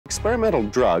experimental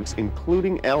drugs,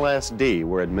 including LSD,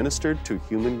 were administered to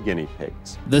human guinea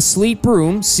pigs. The Sleep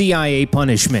Room CIA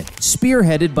punishment.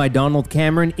 Spearheaded by Donald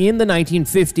Cameron in the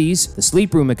 1950s, the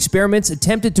Sleep Room experiments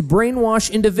attempted to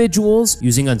brainwash individuals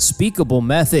using unspeakable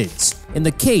methods. In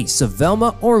the case of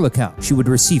Velma Orlikow, she would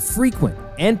receive frequent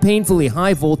and painfully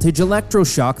high-voltage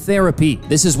electroshock therapy.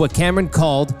 This is what Cameron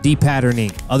called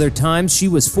depatterning. Other times, she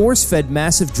was force-fed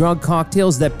massive drug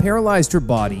cocktails that paralyzed her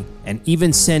body and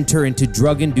even sent her into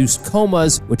drug-induced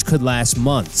comas, which could last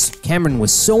months. Cameron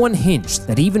was so unhinged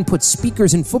that he even put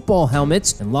speakers in football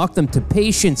helmets and locked them to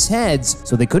patients' heads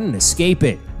so they couldn't escape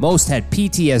it. Most had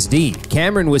PTSD.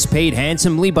 Cameron was paid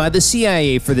handsomely by the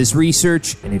CIA for this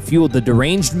research, and it fueled the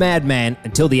deranged madman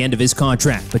until the end of his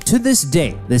contract. But to this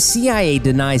day, the CIA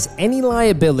denies any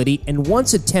liability and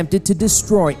once attempted to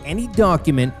destroy any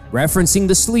document referencing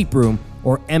the Sleep Room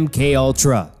or MK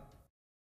Ultra.